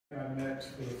met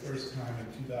for the first time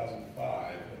in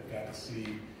 2005 and got to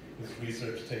see his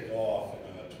research take off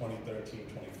in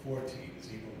 2013-2014 is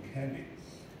Ibram Kendi.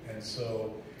 And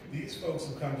so these folks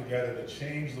have come together to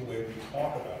change the way we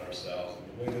talk about ourselves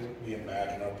and the way that we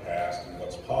imagine our past and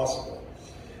what's possible.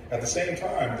 At the same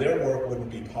time, their work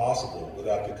wouldn't be possible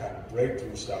without the kind of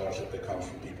breakthrough scholarship that comes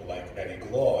from people like Eddie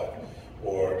Glaude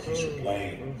or Keisha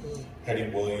Blaine, Hetty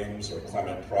Williams or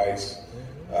Clement Price,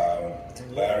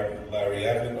 Larry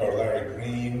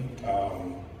Green,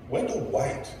 Wendell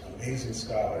White, amazing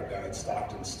scholar down at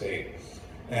Stockton State,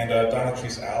 and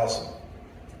Donatrice Allison.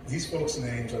 These folks'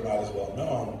 names are not as well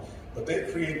known, but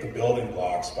they create the building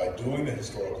blocks by doing the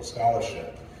historical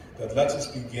scholarship that lets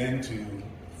us begin to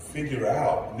figure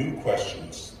out new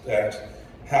questions that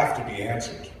have to be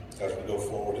answered as we go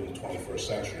forward in the 21st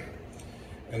century.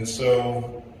 And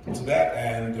so, to that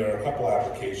end, there are a couple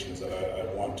applications that I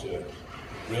want to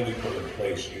really put in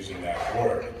place using that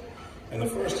work. And the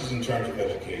first is in terms of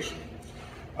education.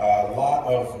 A lot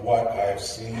of what I've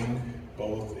seen,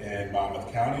 both in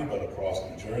Monmouth County but across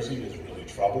New Jersey, is really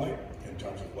troubling in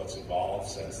terms of what's evolved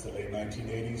since the late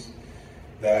 1980s.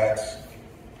 That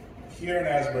here in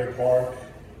Asbury Park,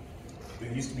 they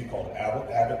used to be called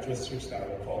Abbott districts, now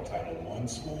they're called Title I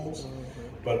schools,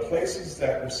 but places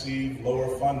that receive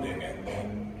lower funding, and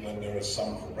then when there was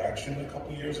some correction a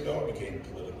couple years ago, it became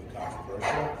politically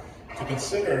controversial, to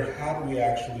consider how do we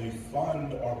actually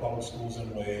fund our public schools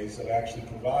in ways that actually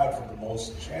provide for the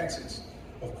most chances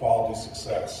of quality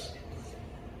success.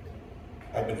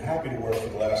 I've been happy to work for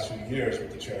the last 2 years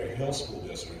with the Cherry Hill School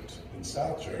District in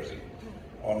South Jersey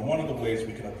on one of the ways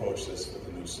we can approach this with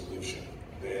a new solution.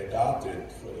 They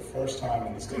adopted, for the first time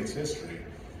in the state's history,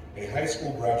 a high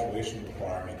school graduation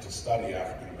requirement to study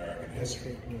African American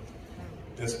history.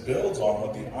 This builds on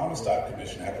what the Amistad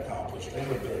Commission had accomplished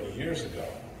over 30 years ago,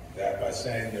 that by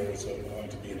saying there was going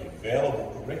to be an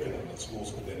available curriculum that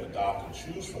schools could then adopt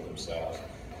and choose for themselves,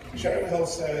 Cherry Hill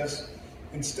says,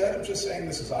 instead of just saying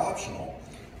this is optional,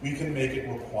 we can make it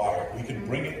required. We can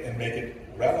bring it and make it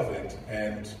relevant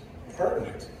and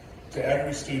pertinent to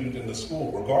every student in the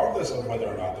school, regardless of whether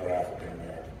or not they're African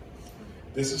American.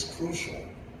 This is crucial.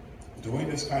 Doing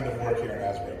this kind of work here in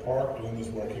Asbury Park, doing this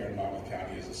work here in Monmouth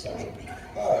County is essential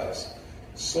because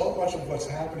so much of what's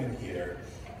happening here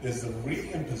is the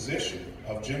reimposition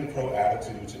of Jim Crow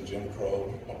attitudes and Jim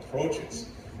Crow approaches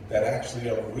that actually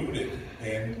are rooted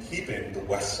in keeping the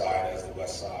West Side as the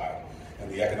West Side. And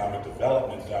the economic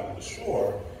development down on the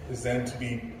shore is then to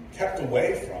be kept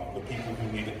away from the people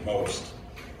who need it most.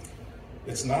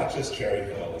 It's not just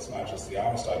Cherry Hill, it's not just the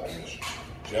Amistad Commission.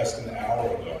 Just an hour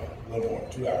ago, a little more,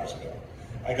 2 hours ago,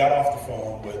 I got off the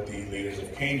phone with the leaders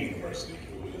of Kean University,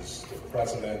 who is the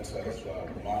president of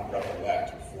Vermont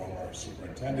Rep-elect, former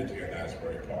superintendent here in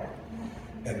Asbury Park.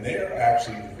 And they're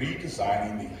actually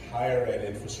redesigning the higher ed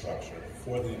infrastructure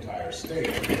for the entire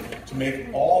state to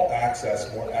make all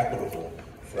access more equitable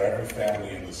for every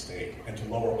family in the state and to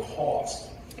lower costs.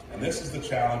 And this is the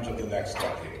challenge of the next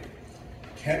decade.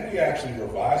 Can we actually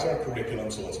revise our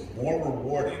curriculum so it's more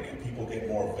rewarding and people get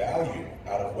more value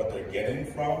out of what they're getting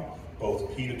from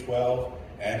both P-12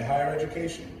 and higher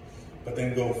education, but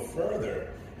then go further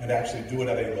and actually do it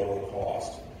at a lower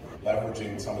cost,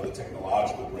 leveraging some of the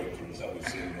technological breakthroughs that we've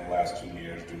seen in the last 2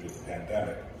 years due to the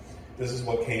pandemic. This is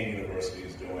what Kean University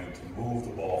is doing to move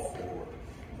the ball forward,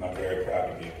 and I'm very proud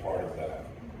to be a part of that.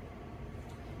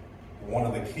 One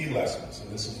of the key lessons,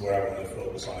 and this is where I want to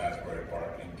focus on Asbury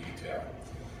Park in detail,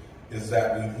 is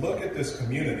that we look at this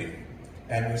community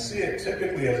and we see it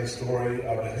typically as a story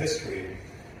of a history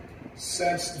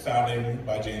since the founding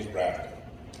by James Bradford.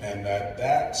 And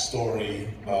that story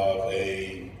of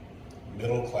a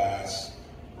middle-class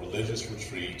religious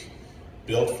retreat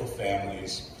built for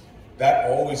families, that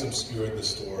always obscured the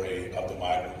story of the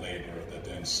migrant labor that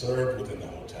then served within the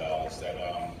hotels that,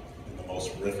 in the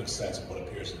most horrific sense of what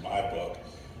appears in my book,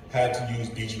 had to use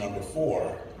beach number 4,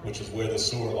 which is where the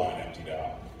sewer line emptied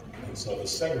out. And so the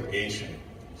segregation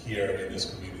here in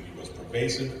this community was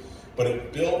pervasive, but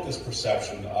it built this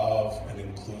perception of an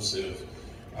inclusive,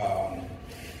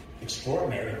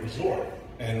 extraordinary resort.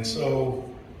 And so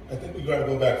I think we've got to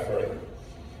go back further.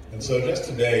 And so just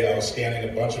today I was scanning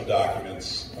a bunch of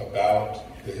documents about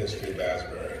the history of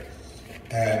Asbury.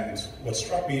 And what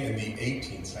struck me in the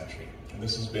 18th century, and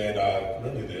this has been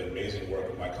really the amazing work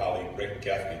of my colleague Rick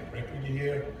Geffney. Rick, are you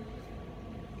here?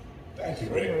 Thank you,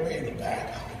 Rick. Way in the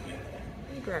back.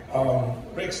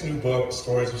 Rick's new book,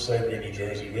 Stories of Slavery in New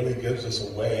Jersey, really gives us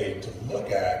a way to look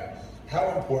at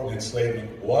how important enslavement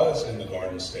was in the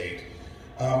Garden State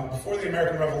before the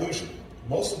American Revolution.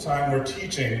 Most of the time we're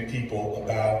teaching people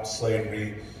about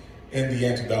slavery in the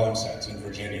antebellum sense in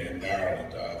Virginia, in Maryland.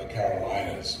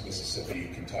 Carolinas,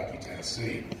 Mississippi, Kentucky,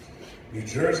 Tennessee. New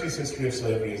Jersey's history of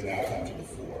slavery has now come to the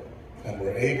fore, and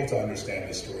we're able to understand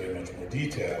this story in much more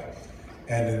detail.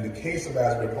 And in the case of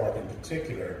Asbury Park in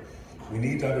particular, we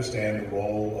need to understand the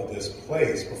role of this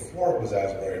place before it was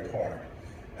Asbury Park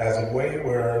as a way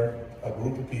where a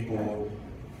group of people,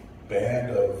 a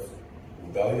band of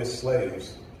rebellious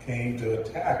slaves, came to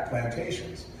attack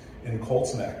plantations in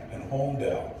Colts Neck and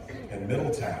Homedale and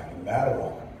Middletown and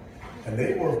Mattawan. And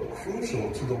they were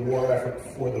crucial to the war effort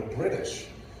for the British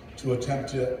to attempt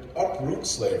to uproot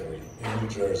slavery in New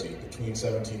Jersey between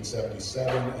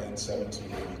 1777 and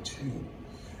 1782.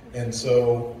 And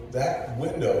so that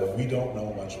window we don't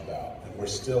know much about, and we're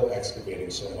still excavating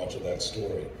so much of that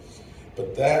story.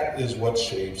 But that is what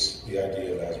shapes the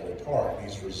idea of Asbury Park,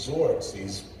 these resorts,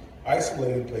 these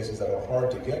isolated places that are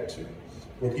hard to get to,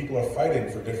 where people are fighting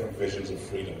for different visions of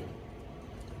freedom.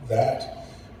 That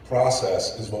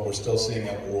process is what we're still seeing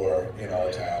at war in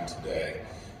our town today,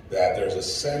 that there's a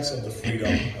sense of the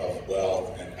freedom of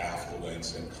wealth and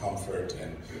affluence and comfort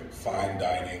and fine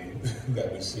dining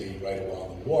that we see right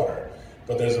along the water.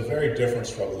 But there's a very different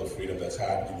struggle of freedom that's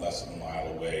happening less than a mile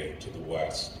away to the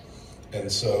west.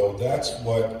 And so that's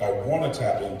what I want to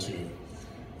tap into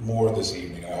more this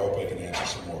evening. I hope I can answer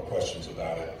some more questions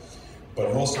about it.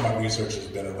 But most of my research has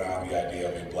been around the idea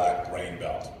of a black brain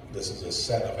belt. This is a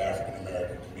set of African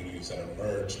American communities that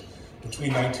emerged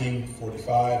between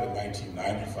 1945 and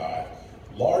 1995,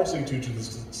 largely due to the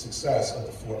success of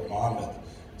the Fort Monmouth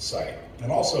site,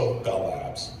 and also Bell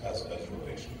Labs as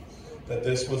relation. That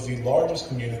this was the largest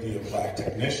community of black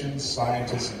technicians,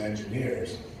 scientists, and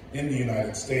engineers in the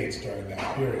United States during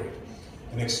that period.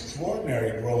 An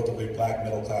extraordinary growth of a black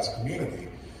middle-class community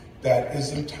that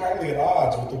is entirely at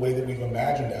odds with the way that we've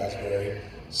imagined Asbury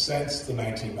since the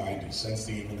 1990s, since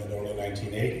even the early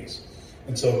 1980s.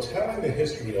 And so telling the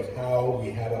history of how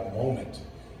we had a moment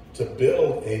to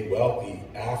build a wealthy,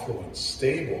 affluent,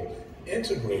 stable,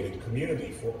 integrated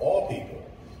community for all people,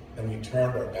 and we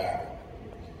turned our back on it.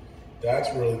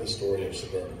 That's really the story of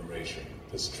suburban erasure.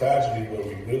 This tragedy where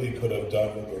we really could have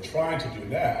done what we're trying to do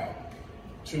now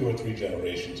 2 or 3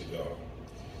 generations ago.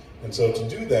 And so to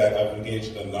do that, I've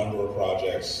engaged in a number of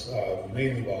projects,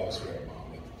 mainly while I was here at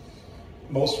Monmouth.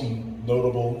 Most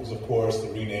notable is, of course, the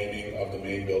renaming of the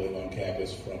main building on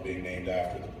campus from being named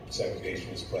after the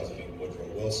segregationist President Woodrow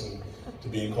Wilson to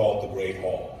being called the Great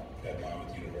Hall at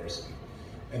Monmouth University.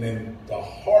 And in the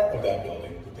heart of that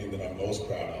building, the thing that I'm most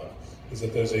proud of, is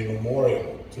that there's a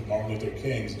memorial to Martin Luther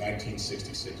King's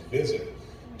 1966 visit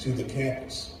to the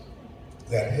campus.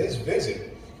 That his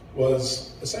visit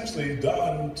was essentially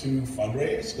done to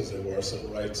fundraise, because there were civil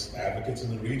rights advocates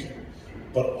in the region,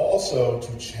 but also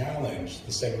to challenge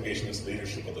the segregationist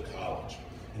leadership of the college.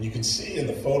 And you can see in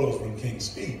the photos when King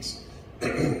speaks,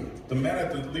 the men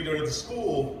at the leader of the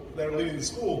school, that are leading the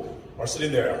school, are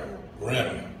sitting there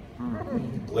grim,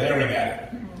 glaring at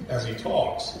him as he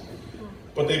talks.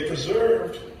 But they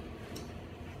preserved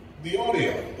the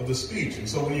audio of the speech. And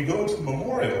so when you go to the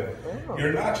memorial,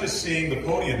 you're not just seeing the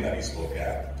podium that he spoke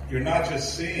at. You're not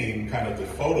just seeing kind of the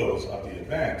photos of the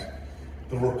event.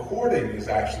 The recording is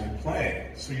actually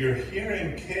playing. So you're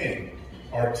hearing King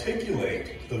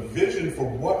articulate the vision for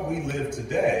what we live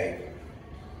today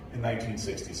in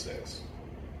 1966.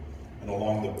 And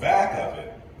along the back of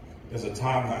it, there's a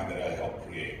timeline that I helped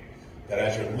create. That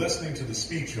as you're listening to the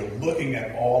speech, you're looking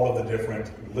at all of the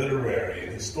different literary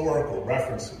and historical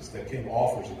references that King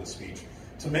offers in the speech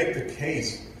to make the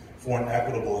case for an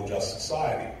equitable and just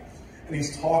society. And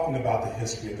he's talking about the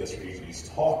history of this region. He's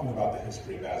talking about the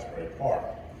history of Asbury Park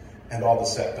and all the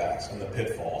setbacks and the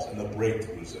pitfalls and the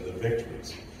breakthroughs and the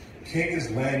victories. King is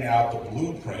laying out the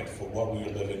blueprint for what we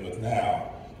are living with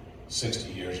now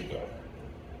 60 years ago.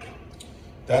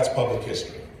 That's public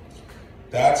history.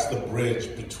 That's the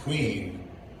bridge between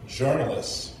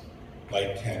journalists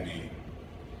like Kendi,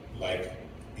 like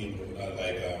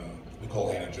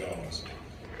Nicole Hannah-Jones,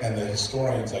 and the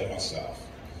historians like myself.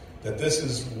 That this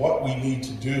is what we need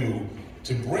to do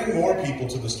to bring more people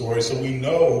to the story so we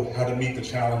know how to meet the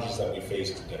challenges that we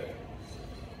face today.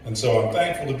 And so I'm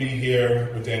thankful to be here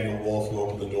with Daniel Wolff, who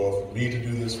opened the door for me to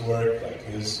do this work. Like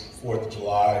his 4th of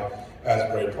July,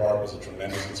 Asbury Park was a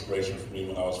tremendous inspiration for me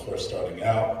when I was first starting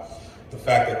out. The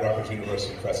fact that Rutgers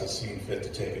University Press has seen fit to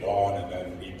take it on and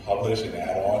then republish and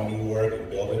add on new work and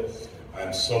build it,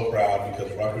 I'm so proud,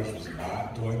 because Rutgers was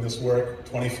not doing this work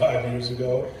 25 years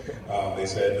ago. They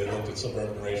said they looked at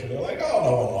suburban erasure, they're like, oh,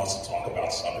 no one wants to talk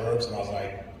about suburbs. And I was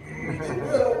like, they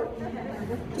will.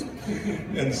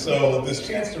 And so this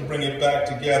chance to bring it back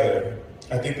together,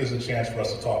 I think there's a chance for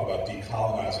us to talk about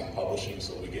decolonizing publishing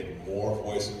so we get more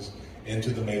voices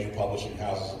into the major publishing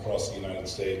houses across the United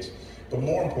States, but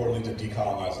more importantly, to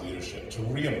decolonize leadership, to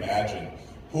reimagine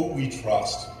who we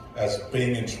trust as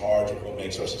being in charge of what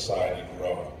makes our society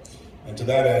grow. And to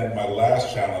that end, my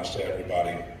last challenge to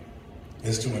everybody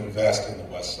is to invest in the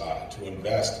West Side, to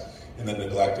invest in the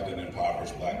neglected and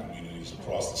impoverished Black communities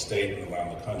across the state and around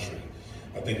the country.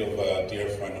 I think of a dear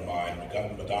friend of mine,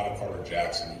 Madonna Carter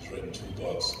Jackson, who's written 2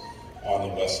 books on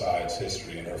the West Side's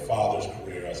history and her father's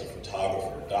career as a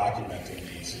photographer, documenting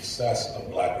the success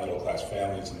of Black middle-class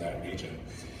families in that region.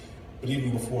 But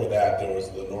even before that, there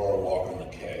was Lenora Walker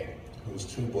McKay, whose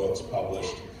 2 books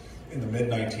published in the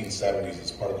mid-1970s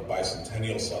as part of the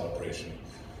bicentennial celebration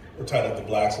were titled The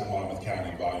Blacks of Monmouth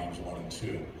County, Volumes 1 and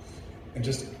 2. And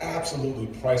just absolutely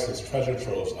priceless treasure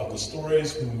troves of the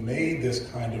stories who made this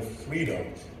kind of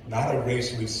freedom, not a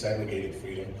racially segregated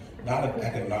freedom, not an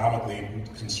economically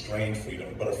constrained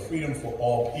freedom, but a freedom for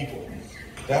all people.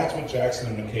 That's what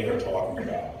Jackson and McKay are talking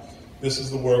about. This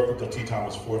is the work that the T.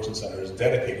 Thomas Fortune Center is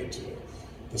dedicated to.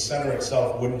 The center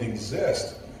itself wouldn't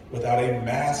exist without a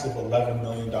massive $11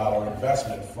 million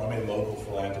investment from a local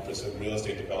philanthropist and real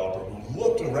estate developer who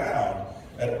looked around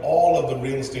at all of the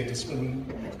real estate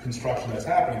construction that's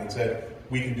happening and said,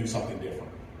 we can do something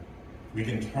different. We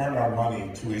can turn our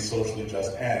money to a socially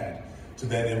just end to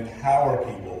then empower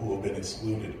people who have been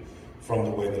excluded from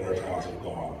the way that our towns have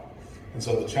gone. And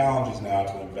so the challenge is now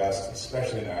to invest,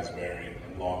 especially in Asbury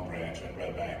and Long Branch and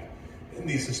Red Bank, in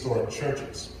these historic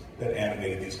churches that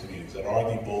animated these communities, that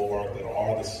are the bulwark, that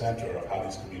are the center of how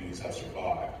these communities have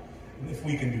survived. And if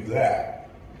we can do that,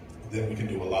 then we can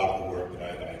do a lot of the work that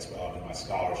I expound in my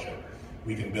scholarship.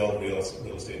 We can build real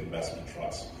estate investment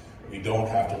trusts. We don't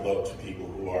have to look to people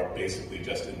who are basically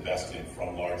just investing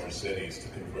from larger cities to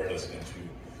convert us into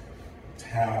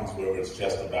towns where it's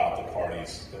just about the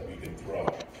parties that we can throw.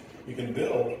 We can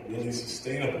build really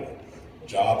sustainable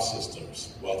job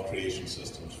systems, wealth creation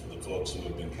systems for the folks who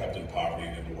have been kept in poverty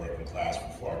and in the working class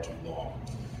for far too long.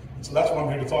 And so that's what I'm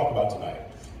here to talk about tonight.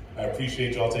 I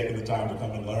appreciate y'all taking the time to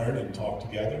come and learn and talk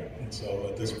together. And so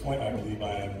at this point, I believe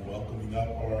I am welcoming up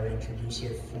our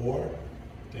introducer for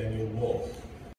Daniel Wolff.